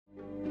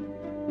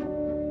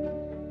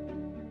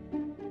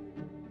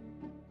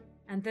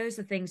And those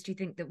are things, do you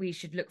think, that we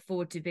should look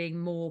forward to being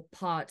more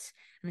part,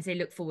 and I say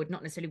look forward,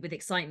 not necessarily with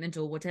excitement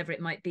or whatever it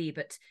might be,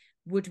 but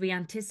would we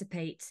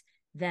anticipate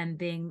them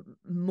being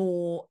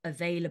more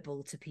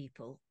available to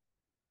people?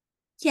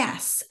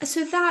 Yes,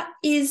 so that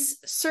is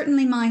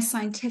certainly my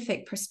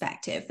scientific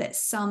perspective, that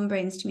some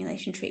brain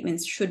stimulation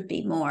treatments should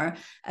be more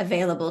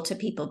available to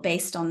people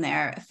based on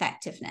their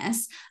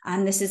effectiveness.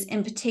 And this is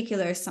in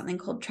particular something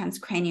called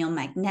transcranial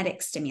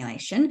magnetic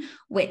stimulation,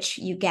 which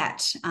you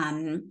get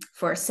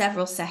for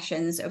several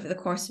sessions over the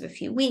course of a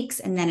few weeks,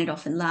 and then it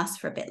often lasts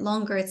for a bit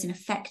longer. It's an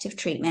effective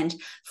treatment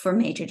for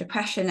major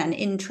depression and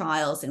in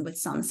trials and with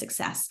some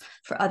success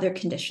for other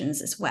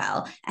conditions as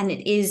well. And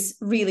it is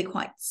really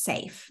quite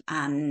safe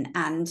and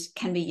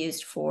can be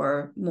used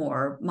for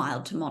more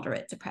mild to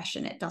moderate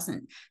depression. It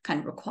doesn't kind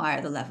of require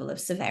the level of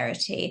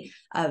severity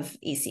of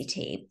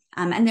ECT.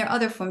 And there are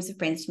other forms of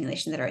brain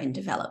stimulation that are in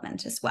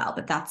development as well,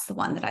 but that's the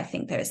one that I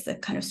think there's the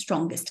kind of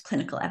strongest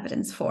clinical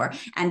evidence for.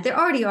 And there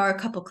already are a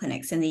couple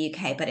clinics in the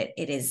UK, but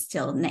it is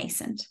still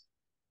nascent.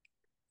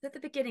 At the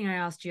beginning, I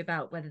asked you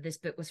about whether this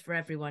book was for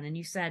everyone, and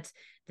you said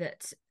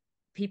that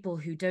people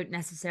who don't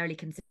necessarily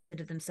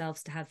consider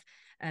themselves to have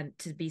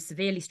to be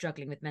severely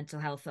struggling with mental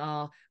health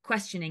are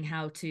questioning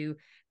how to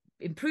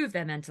improve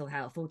their mental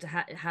health or to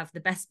have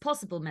the best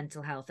possible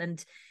mental health.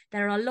 And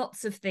there are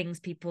lots of things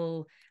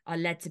people are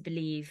led to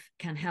believe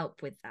can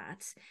help with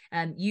that.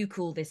 You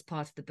call this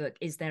part of the book,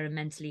 Is There a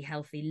Mentally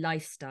Healthy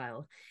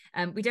Lifestyle?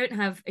 We don't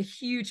have a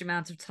huge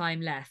amount of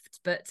time left,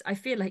 but I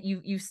feel like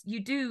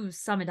you do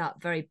sum it up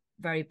very,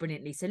 very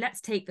brilliantly. So let's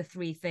take the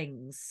three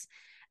things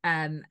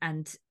and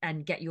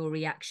get your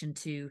reaction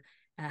to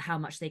how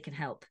much they can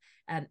help.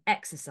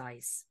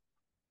 Exercise.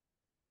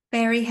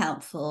 Very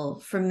helpful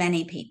for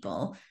many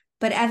people,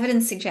 but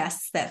evidence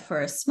suggests that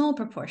for a small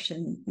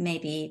proportion,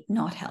 maybe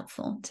not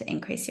helpful to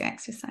increase your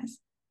exercise.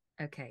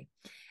 Okay.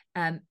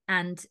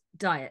 And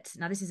diet.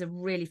 Now, this is a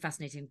really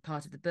fascinating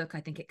part of the book. I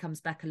think it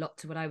comes back a lot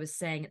to what I was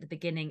saying at the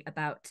beginning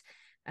about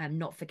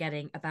not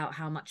forgetting about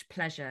how much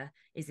pleasure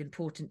is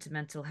important to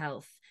mental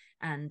health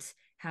and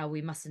how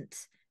we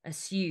mustn't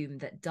assume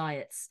that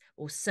diets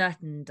or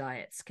certain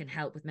diets can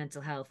help with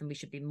mental health, and we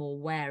should be more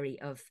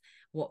wary of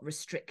what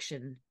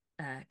restriction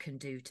can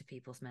do to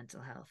people's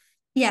mental health.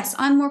 Yes,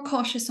 I'm more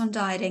cautious on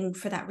dieting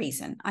for that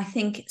reason. I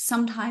think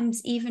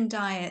sometimes even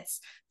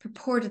diets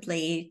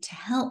purportedly to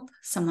help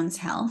someone's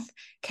health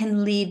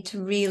can lead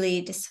to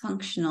really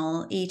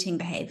dysfunctional eating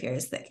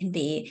behaviors that can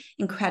be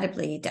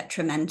incredibly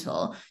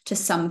detrimental to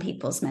some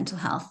people's mental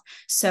health.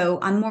 So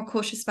I'm more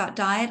cautious about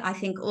diet. I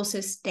think also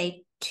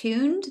stay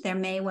tuned. There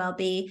may well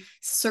be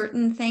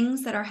certain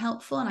things that are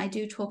helpful. And I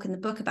do talk in the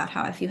book about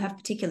how if you have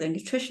particular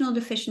nutritional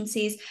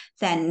deficiencies,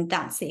 then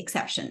that's the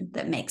exception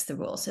that makes the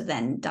rule. So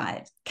then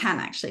diet can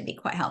actually be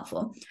quite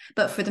helpful.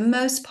 But for the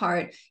most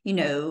part,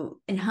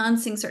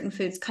 enhancing certain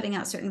foods, cutting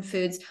out certain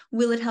foods,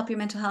 will it help your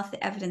mental health?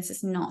 The evidence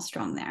is not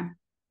strong there.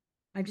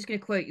 I'm just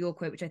going to quote your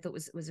quote, which I thought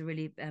was a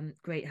really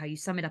great, how you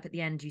sum it up at the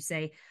end. You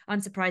say,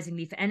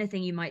 unsurprisingly, for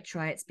anything you might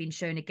try, it's been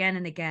shown again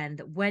and again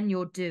that when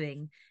you're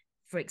doing,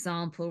 for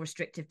example,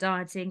 restrictive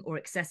dieting or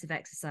excessive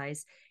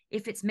exercise,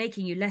 if it's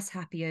making you less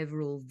happy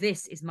overall,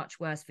 this is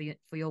much worse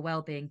for your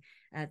well-being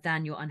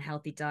than your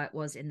unhealthy diet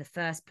was in the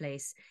first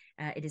place.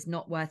 It is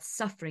not worth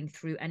suffering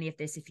through any of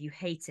this if you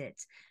hate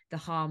it. The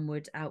harm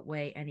would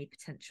outweigh any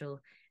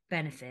potential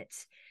benefit.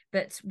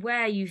 But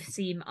where you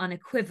seem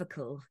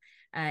unequivocal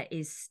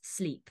is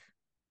sleep.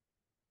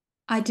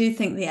 I do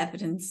think the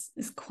evidence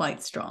is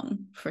quite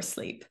strong for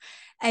sleep.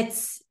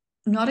 It's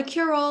not a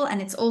cure-all, and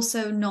it's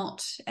also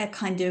not a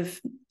kind of,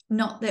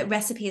 not the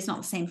recipe is not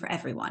the same for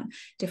everyone.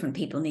 Different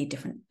people need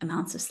different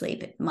amounts of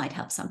sleep. It might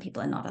help some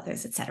people and not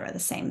others, etc. The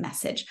same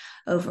message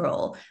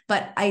overall.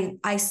 But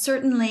I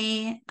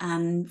certainly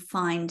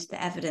find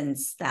the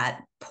evidence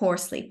that poor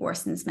sleep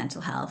worsens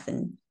mental health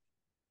and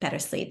better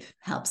sleep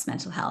helps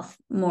mental health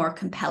more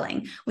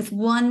compelling, with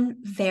one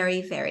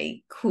very,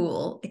 very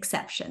cool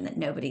exception that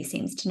nobody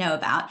seems to know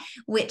about,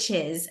 which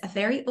is a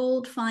very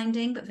old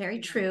finding, but very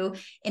true.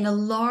 In a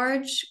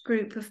large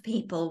group of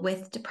people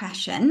with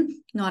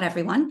depression, not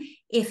everyone,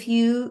 if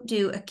you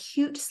do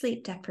acute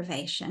sleep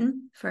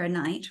deprivation for a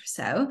night or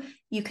so,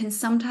 you can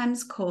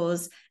sometimes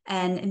cause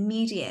an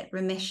immediate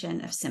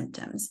remission of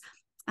symptoms.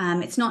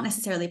 It's not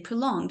necessarily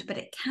prolonged, but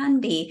it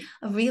can be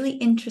a really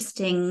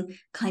interesting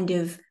kind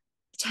of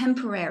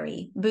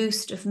temporary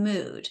boost of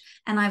mood.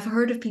 And I've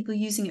heard of people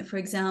using it, for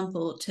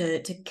example,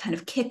 to kind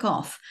of kick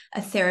off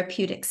a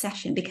therapeutic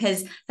session,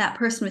 because that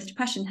person with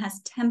depression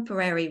has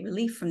temporary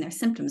relief from their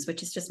symptoms,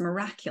 which is just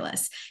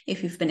miraculous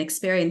if you've been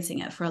experiencing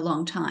it for a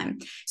long time.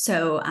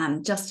 So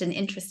just an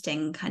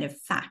interesting kind of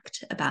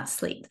fact about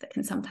sleep that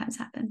can sometimes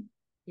happen.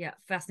 Yeah,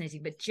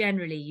 fascinating. But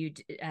generally,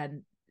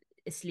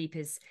 sleep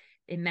is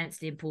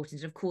immensely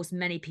important. Of course,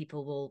 many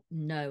people will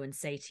know and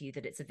say to you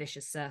that it's a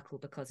vicious circle,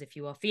 because if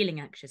you are feeling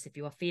anxious, if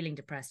you are feeling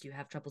depressed, you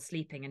have trouble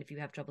sleeping, and if you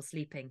have trouble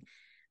sleeping,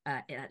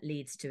 it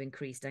leads to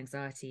increased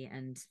anxiety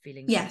and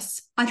feelings.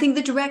 Yes, I think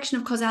the direction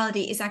of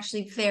causality is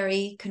actually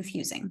very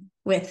confusing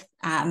with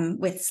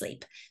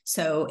sleep.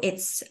 So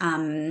it's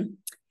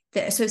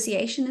the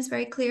association is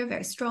very clear,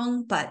 very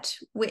strong, but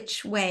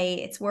which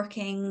way it's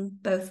working,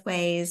 both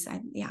ways,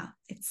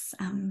 it's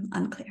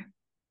unclear.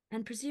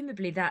 And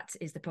presumably that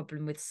is the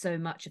problem with so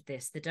much of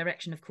this, the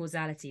direction of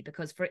causality,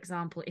 because, for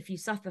example, if you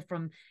suffer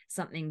from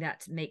something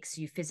that makes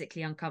you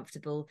physically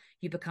uncomfortable,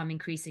 you become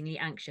increasingly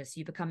anxious.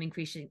 You become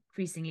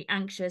increasingly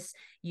anxious,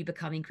 you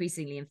become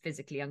increasingly and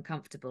physically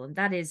uncomfortable. And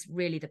that is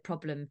really the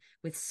problem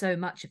with so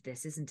much of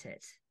this, isn't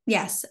it?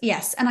 Yes.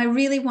 And I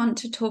really want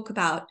to talk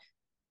about,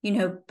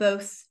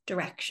 both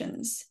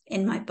directions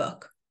in my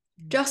book.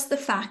 Just the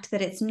fact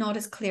that it's not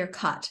as clear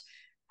cut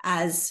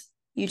as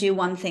you do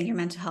one thing, your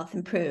mental health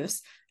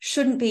improves,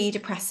 shouldn't be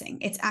depressing.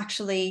 It's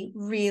actually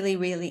really,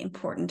 really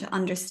important to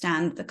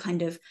understand the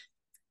kind of,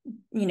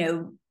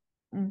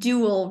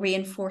 dual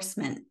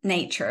reinforcement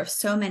nature of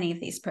so many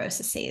of these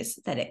processes,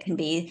 that it can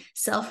be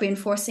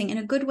self-reinforcing in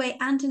a good way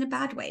and in a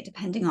bad way,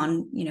 depending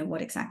on,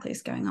 what exactly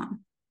is going on.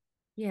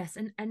 Yes.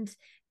 And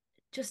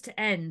just to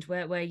end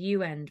where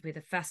you end, with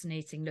a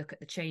fascinating look at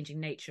the changing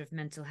nature of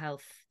mental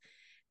health,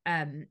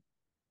 and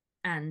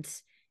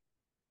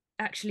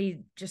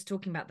actually just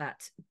talking about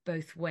that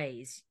both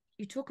ways,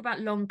 you talk about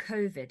long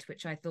COVID,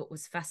 which I thought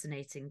was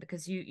fascinating,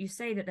 because you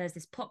say that there's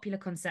this popular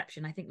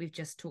conception, I think we've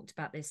just talked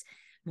about this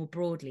more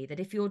broadly, that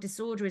if your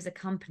disorder is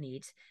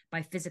accompanied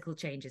by physical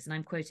changes, and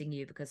I'm quoting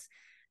you because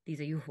these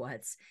are your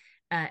words,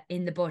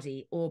 in the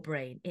body or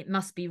brain, it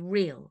must be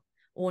real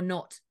or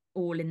not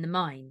all in the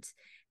mind.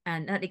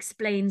 And that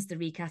explains the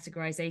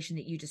recategorization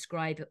that you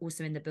describe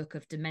also in the book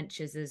of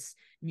dementias as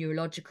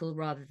neurological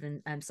rather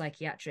than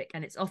psychiatric.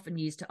 And it's often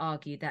used to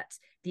argue that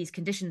these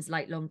conditions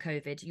like long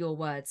COVID, your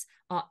words,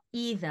 are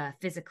either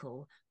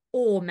physical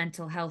or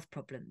mental health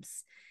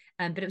problems.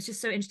 But it was just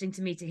so interesting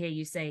to me to hear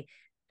you say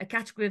a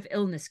category of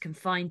illness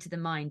confined to the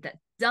mind that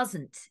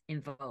doesn't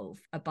involve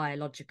a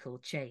biological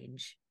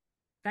change.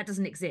 That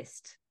doesn't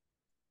exist.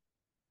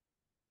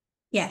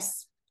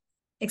 Yes,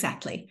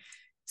 exactly.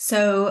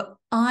 So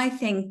I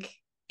think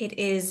it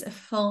is a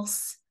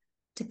false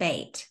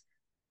debate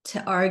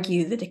to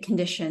argue that a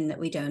condition that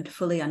we don't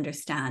fully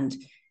understand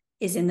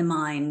is in the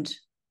mind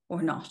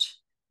or not.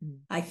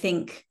 I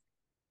think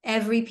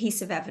every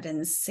piece of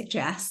evidence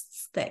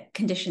suggests that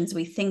conditions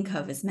we think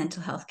of as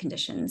mental health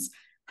conditions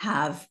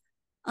have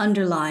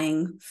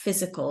underlying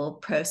physical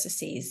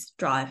processes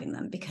driving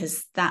them,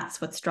 because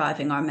that's what's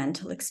driving our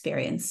mental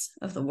experience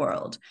of the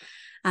world.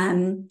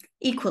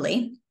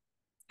 Equally,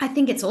 I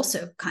think it's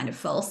also kind of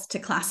false to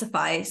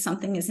classify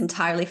something as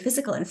entirely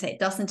physical and say it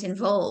doesn't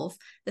involve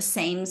the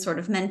same sort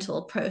of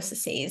mental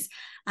processes.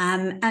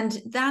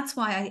 And that's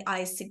why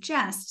I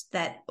suggest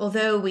that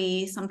although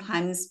we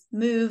sometimes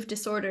move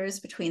disorders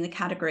between the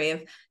category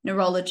of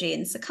neurology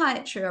and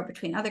psychiatry or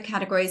between other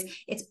categories,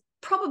 it's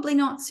probably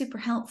not super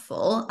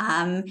helpful,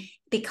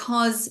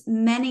 because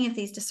many of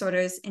these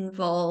disorders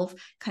involve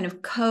kind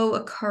of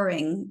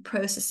co-occurring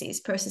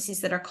processes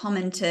that are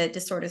common to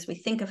disorders we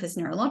think of as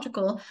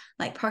neurological,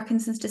 like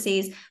Parkinson's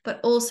disease, but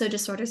also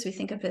disorders we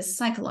think of as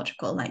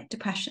psychological, like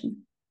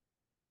depression.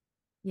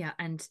 Yeah,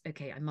 and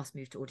okay, I must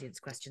move to audience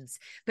questions.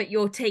 But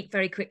your take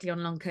very quickly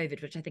on long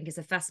COVID, which I think is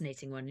a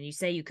fascinating one, and you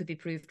say you could be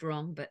proved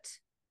wrong, but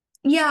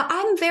yeah,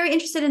 I'm very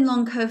interested in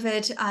long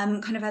COVID,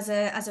 kind of as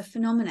a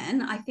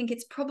phenomenon. I think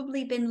it's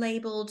probably been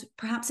labeled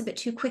perhaps a bit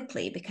too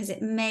quickly, because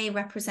it may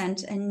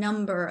represent a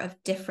number of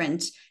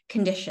different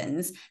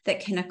conditions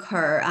that can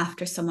occur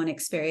after someone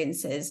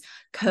experiences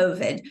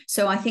COVID.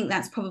 So I think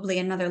that's probably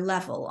another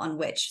level on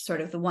which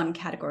sort of the one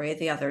category or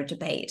the other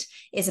debate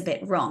is a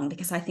bit wrong,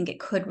 because I think it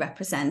could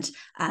represent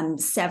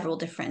several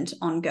different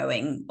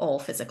ongoing, all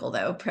physical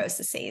though,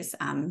 processes.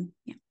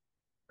 Yeah.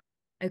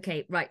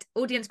 Okay, right.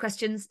 Audience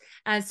questions.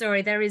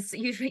 Sorry, there is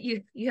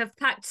you have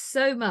packed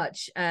so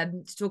much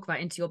to talk about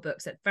into your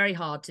book, so it's very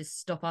hard to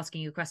stop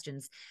asking you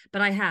questions.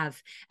 But I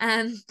have.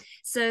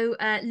 So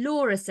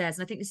Laura says,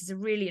 and I think this is a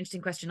really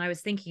interesting question. I was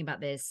thinking about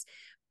this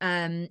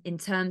in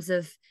terms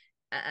of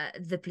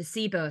the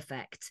placebo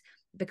effect,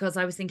 because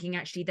I was thinking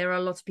actually there are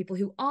a lot of people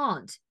who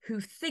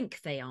think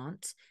they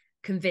aren't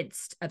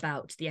convinced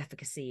about the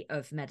efficacy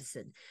of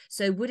medicine.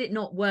 So would it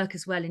not work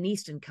as well in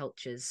Eastern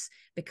cultures?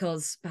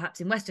 Because perhaps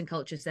in Western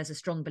cultures, there's a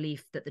strong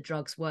belief that the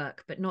drugs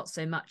work, but not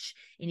so much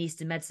in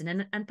Eastern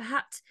medicine, and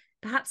perhaps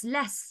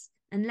less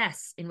and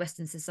less in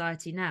Western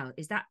society now.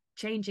 Is that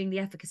changing the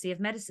efficacy of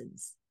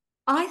medicines?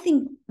 I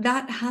think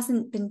that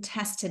hasn't been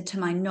tested to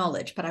my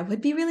knowledge, but I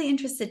would be really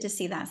interested to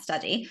see that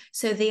study.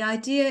 So the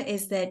idea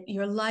is that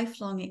your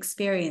lifelong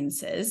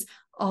experiences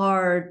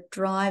are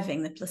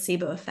driving the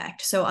placebo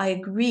effect. So I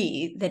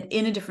agree that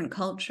in a different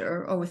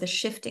culture or with a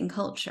shifting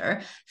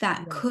culture,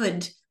 that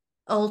could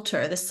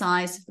alter the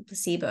size of the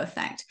placebo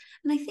effect.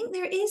 And I think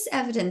there is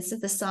evidence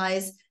of the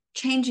size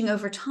changing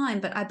over time,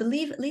 but I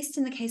believe, at least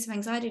in the case of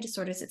anxiety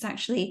disorders, it's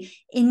actually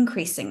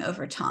increasing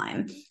over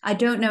time. I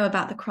don't know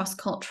about the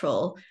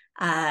cross-cultural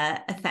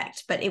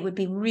effect, but it would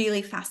be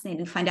really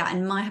fascinating to find out.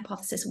 And my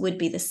hypothesis would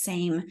be the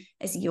same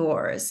as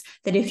yours,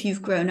 that if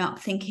you've grown up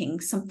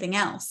thinking something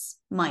else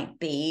might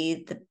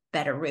be the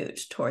better route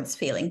towards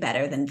feeling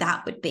better, then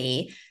that would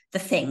be the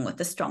thing with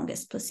the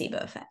strongest placebo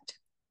effect.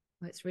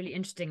 Well, it's really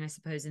interesting, I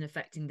suppose, in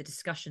affecting the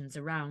discussions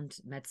around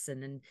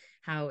medicine and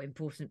how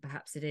important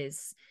perhaps it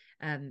is,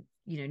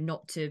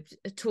 not to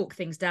talk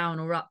things down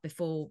or up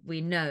before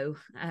we know.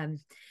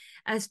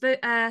 I suppose,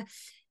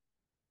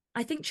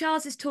 I think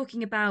Charles is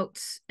talking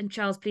about, and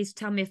Charles, please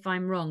tell me if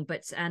I'm wrong,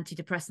 but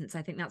antidepressants,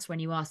 I think that's when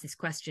you asked this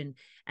question.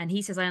 And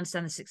he says, I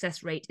understand the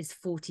success rate is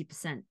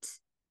 40%.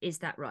 Is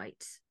that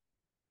right?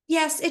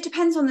 Yes, it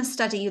depends on the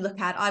study you look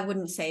at. I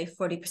wouldn't say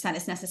 40%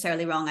 is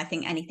necessarily wrong. I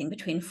think anything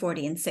between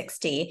 40 and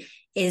 60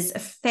 is a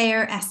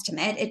fair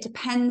estimate. It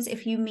depends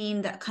if you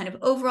mean that kind of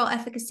overall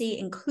efficacy,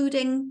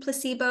 including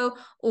placebo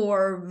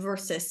or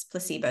versus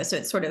placebo. So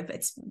it's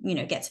gets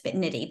a bit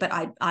nitty, but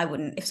I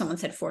wouldn't, if someone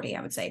said 40,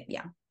 I would say,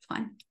 yeah,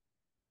 fine.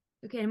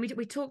 Okay, and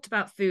we talked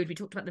about food, we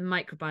talked about the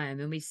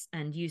microbiome,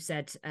 and you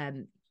said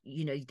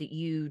that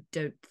you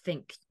don't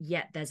think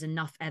yet there's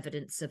enough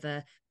evidence of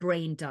a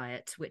brain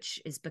diet,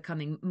 which is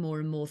becoming more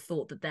and more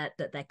thought that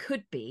there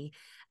could be.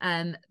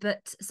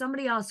 But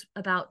somebody asked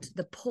about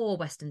the poor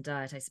Western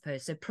diet, I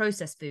suppose. So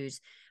processed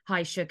foods,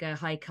 high sugar,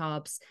 high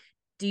carbs.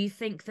 Do you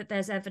think that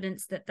there's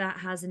evidence that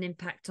has an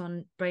impact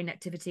on brain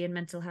activity and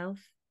mental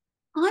health?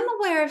 I'm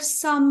aware of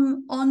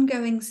some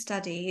ongoing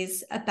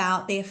studies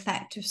about the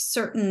effect of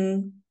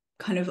certain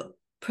kind of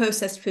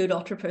processed food,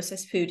 ultra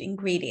processed food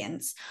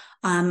ingredients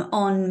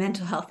on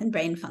mental health and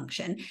brain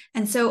function.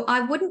 And so I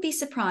wouldn't be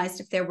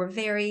surprised if there were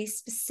very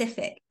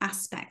specific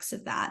aspects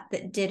of that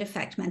did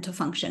affect mental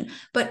function.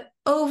 But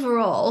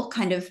overall,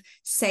 kind of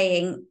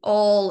saying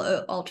all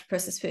ultra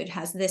processed food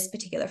has this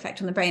particular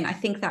effect on the brain, I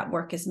think that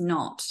work has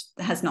not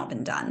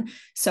been done.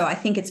 So I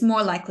think it's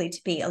more likely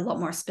to be a lot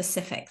more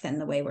specific than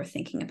the way we're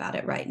thinking about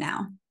it right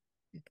now.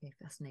 Okay,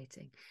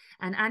 fascinating.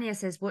 And Anya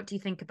says, what do you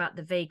think about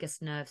the vagus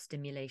nerve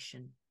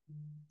stimulation?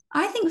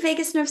 I think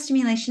vagus nerve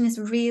stimulation is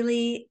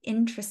really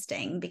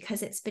interesting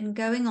because it's been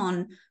going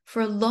on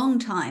for a long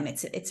time.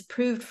 It's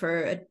approved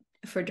for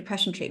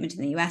depression treatment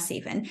in the US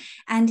even,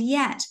 and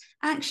yet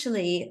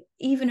actually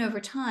even over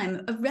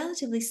time a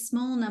relatively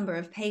small number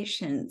of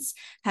patients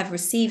have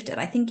received it.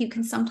 I think you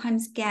can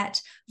sometimes get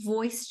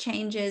voice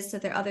changes, so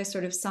there are other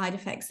sort of side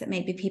effects that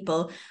maybe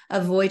people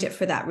avoid it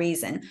for that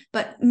reason.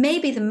 But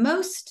maybe the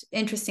most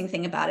interesting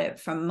thing about it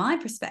from my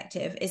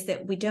perspective is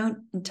that we don't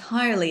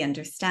entirely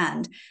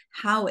understand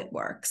how it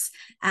works.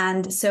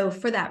 And so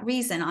for that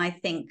reason, I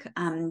think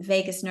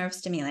vagus nerve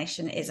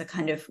stimulation is a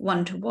kind of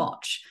one to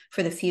watch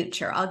for the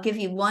future. I'll give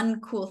you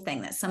one cool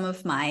thing that some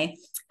of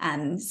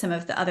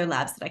the other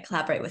labs that I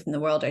collaborate with in the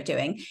world are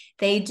doing.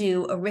 They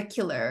do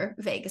auricular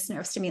vagus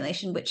nerve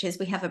stimulation, which is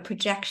we have a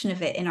projection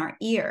of it in our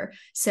ear.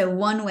 So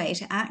one way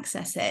to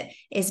access it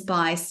is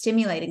by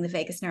stimulating the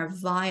vagus nerve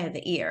via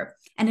the ear.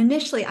 And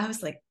initially I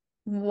was like,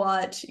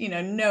 what,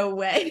 no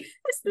way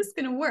is this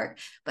going to work.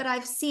 But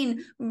I've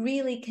seen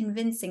really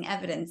convincing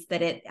evidence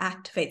that it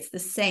activates the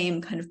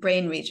same kind of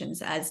brain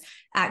regions as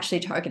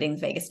actually targeting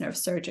the vagus nerve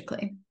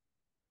surgically.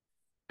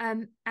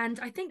 And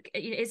I think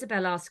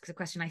Isabel asks a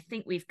question I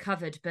think we've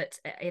covered, but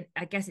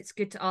I guess it's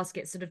good to ask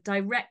it sort of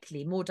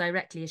more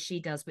directly as she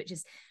does, which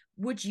is,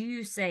 would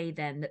you say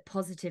then that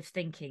positive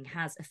thinking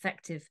has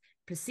effective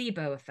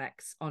placebo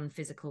effects on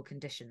physical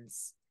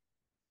conditions?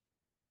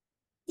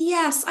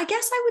 Yes, I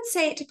guess I would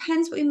say it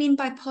depends what you mean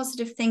by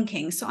positive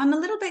thinking. So I'm a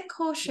little bit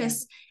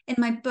cautious in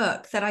my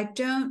book that I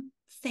don't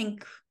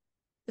think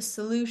the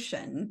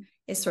solution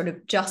is sort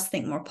of just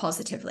think more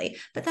positively.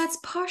 But that's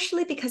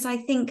partially because I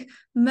think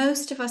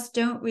most of us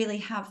don't really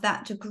have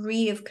that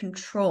degree of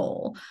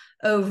control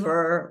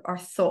over our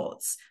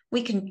thoughts.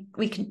 We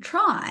can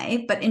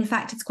try, but in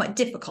fact it's quite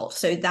difficult.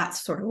 So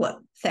that's sort of what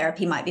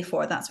therapy might be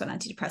for. That's what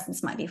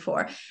antidepressants might be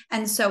for,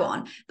 and so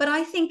on. But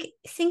I think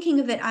thinking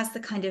of it as the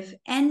kind of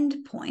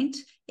end point,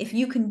 if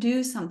you can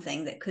do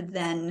something that could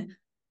then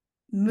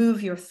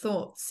move your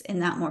thoughts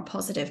in that more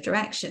positive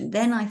direction,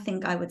 then I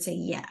think I would say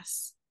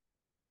yes.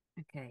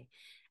 Okay.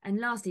 And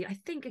lastly, I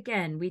think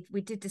again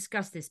we did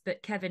discuss this,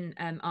 but Kevin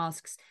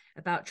asks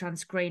about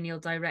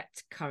transcranial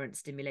direct current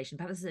stimulation.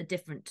 Perhaps this is a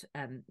different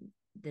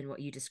than what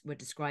you were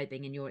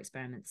describing in your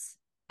experiments.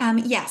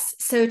 Yes,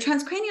 so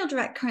transcranial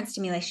direct current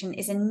stimulation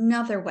is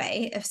another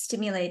way of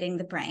stimulating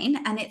the brain,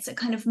 and it's a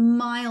kind of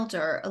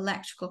milder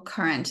electrical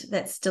current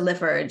that's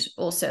delivered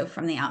also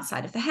from the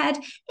outside of the head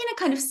in a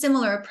kind of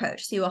similar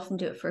approach. So you often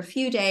do it for a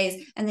few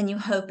days, and then you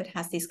hope it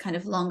has these kind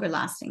of longer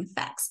lasting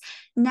effects.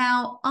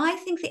 Now, I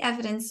think the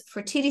evidence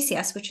for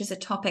TDCS, which is a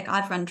topic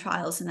I've run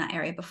trials in that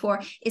area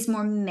before, is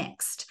more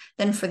mixed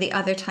than for the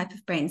other type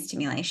of brain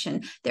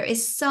stimulation. There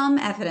is some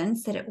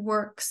evidence that it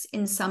works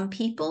in some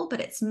people,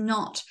 but it's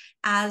not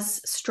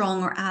as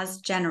strong or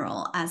as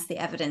general as the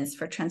evidence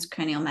for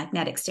transcranial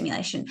magnetic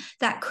stimulation.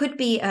 That could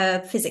be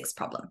a physics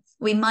problem.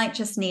 We might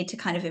just need to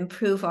kind of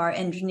improve our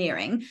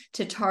engineering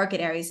to target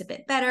areas a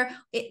bit better.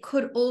 It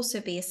could also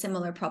be a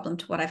similar problem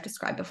to what I've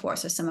described before.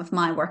 So some of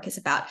my work is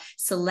about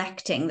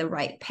selecting the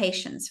right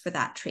patients for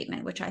that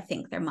treatment, which I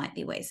think there might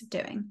be ways of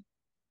doing.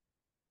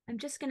 I'm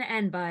just going to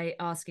end by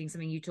asking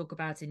something you talk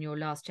about in your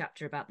last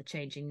chapter about the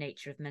changing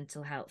nature of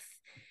mental health.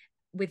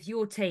 With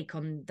your take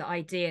on the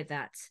idea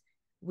that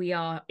we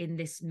are in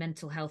this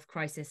mental health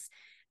crisis,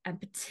 and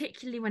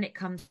particularly when it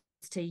comes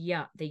to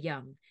the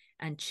young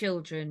and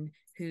children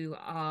who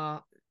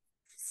are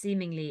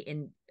seemingly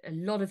in a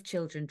lot of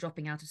children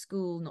dropping out of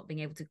school, not being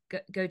able to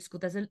go to school.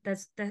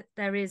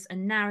 There is a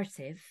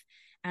narrative,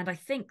 and I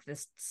think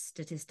the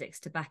statistics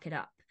to back it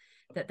up,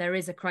 that there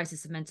is a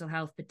crisis of mental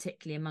health,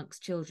 particularly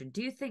amongst children.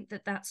 Do you think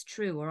that that's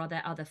true, or are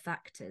there other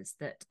factors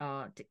that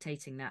are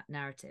dictating that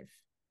narrative?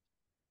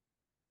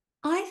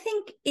 I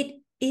think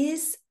it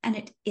is and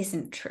it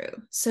isn't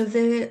true. So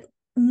the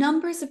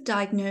numbers of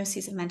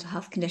diagnoses of mental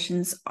health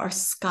conditions are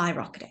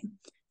skyrocketing.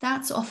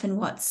 That's often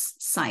what's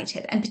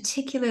cited, and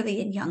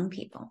particularly in young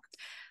people.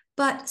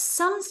 But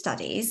some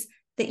studies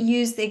that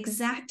use the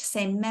exact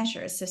same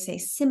measures, so say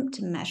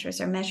symptom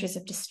measures or measures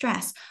of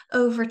distress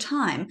over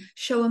time,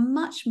 show a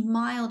much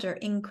milder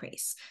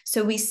increase.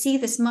 So we see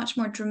this much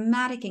more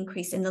dramatic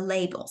increase in the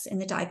labels, in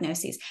the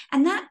diagnoses.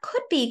 And that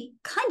could be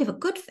kind of a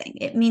good thing.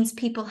 It means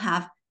people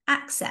have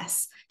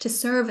access to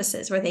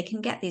services where they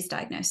can get these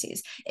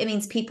diagnoses. It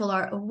means people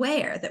are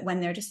aware that when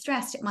they're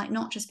distressed, it might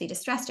not just be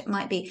distressed, it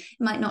might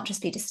not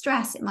just be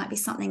distress, it might be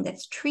something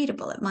that's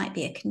treatable, it might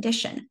be a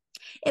condition.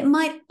 It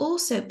might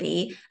also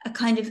be a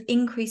kind of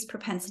increased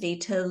propensity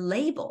to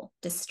label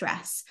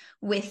distress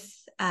with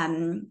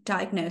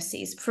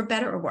diagnoses, for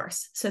better or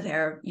worse. So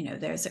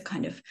there's a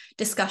kind of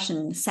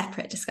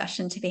separate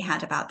discussion to be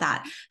had about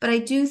that. But I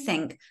do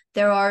think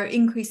there are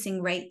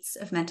increasing rates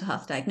of mental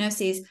health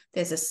diagnoses.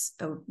 There's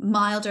a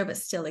milder but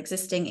still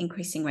existing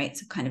increasing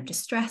rates of kind of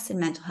distress and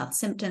mental health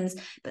symptoms,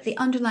 but the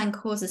underlying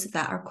causes of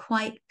that are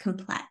quite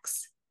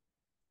complex.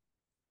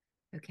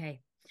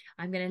 Okay.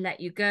 I'm going to let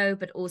you go,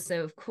 but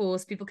also, of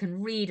course, people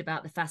can read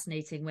about the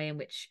fascinating way in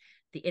which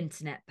the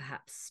internet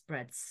perhaps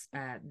spreads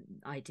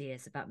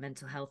ideas about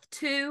mental health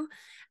too.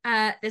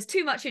 There's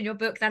too much in your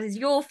book. That is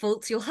your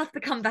fault. You'll have to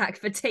come back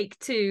for take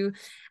 2.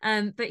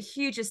 But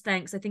hugest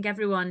thanks. I think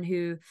everyone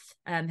who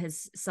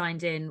has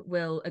signed in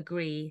will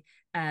agree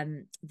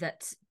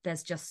that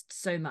there's just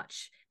so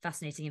much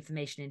fascinating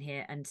information in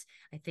here, and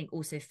I think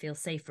also feel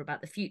safer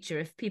about the future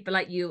if people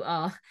like you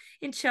are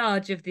in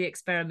charge of the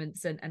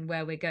experiments and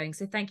where we're going.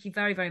 So thank you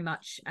very, very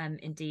much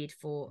indeed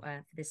for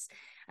this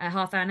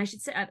half hour, and I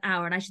should say an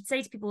hour. And I should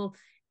say to people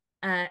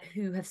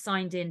who have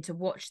signed in to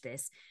watch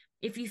this,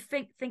 if you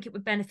think it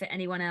would benefit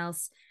anyone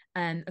else,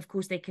 of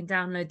course they can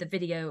download the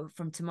video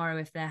from tomorrow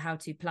if they're How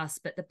To Plus,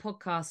 but the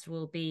podcast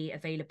will be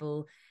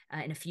available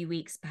in a few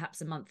weeks,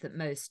 perhaps a month at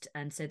most,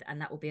 and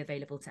that will be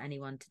available to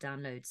anyone to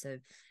download. So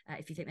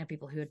if you think there are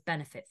people who would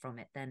benefit from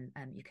it, then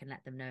you can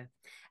let them know.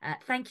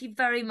 Thank you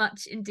very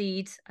much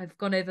indeed. I've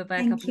gone over by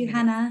a couple of minutes. Thank you,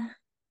 Hannah.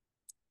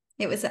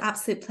 It was an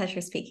absolute pleasure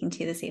speaking to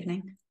you this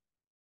evening.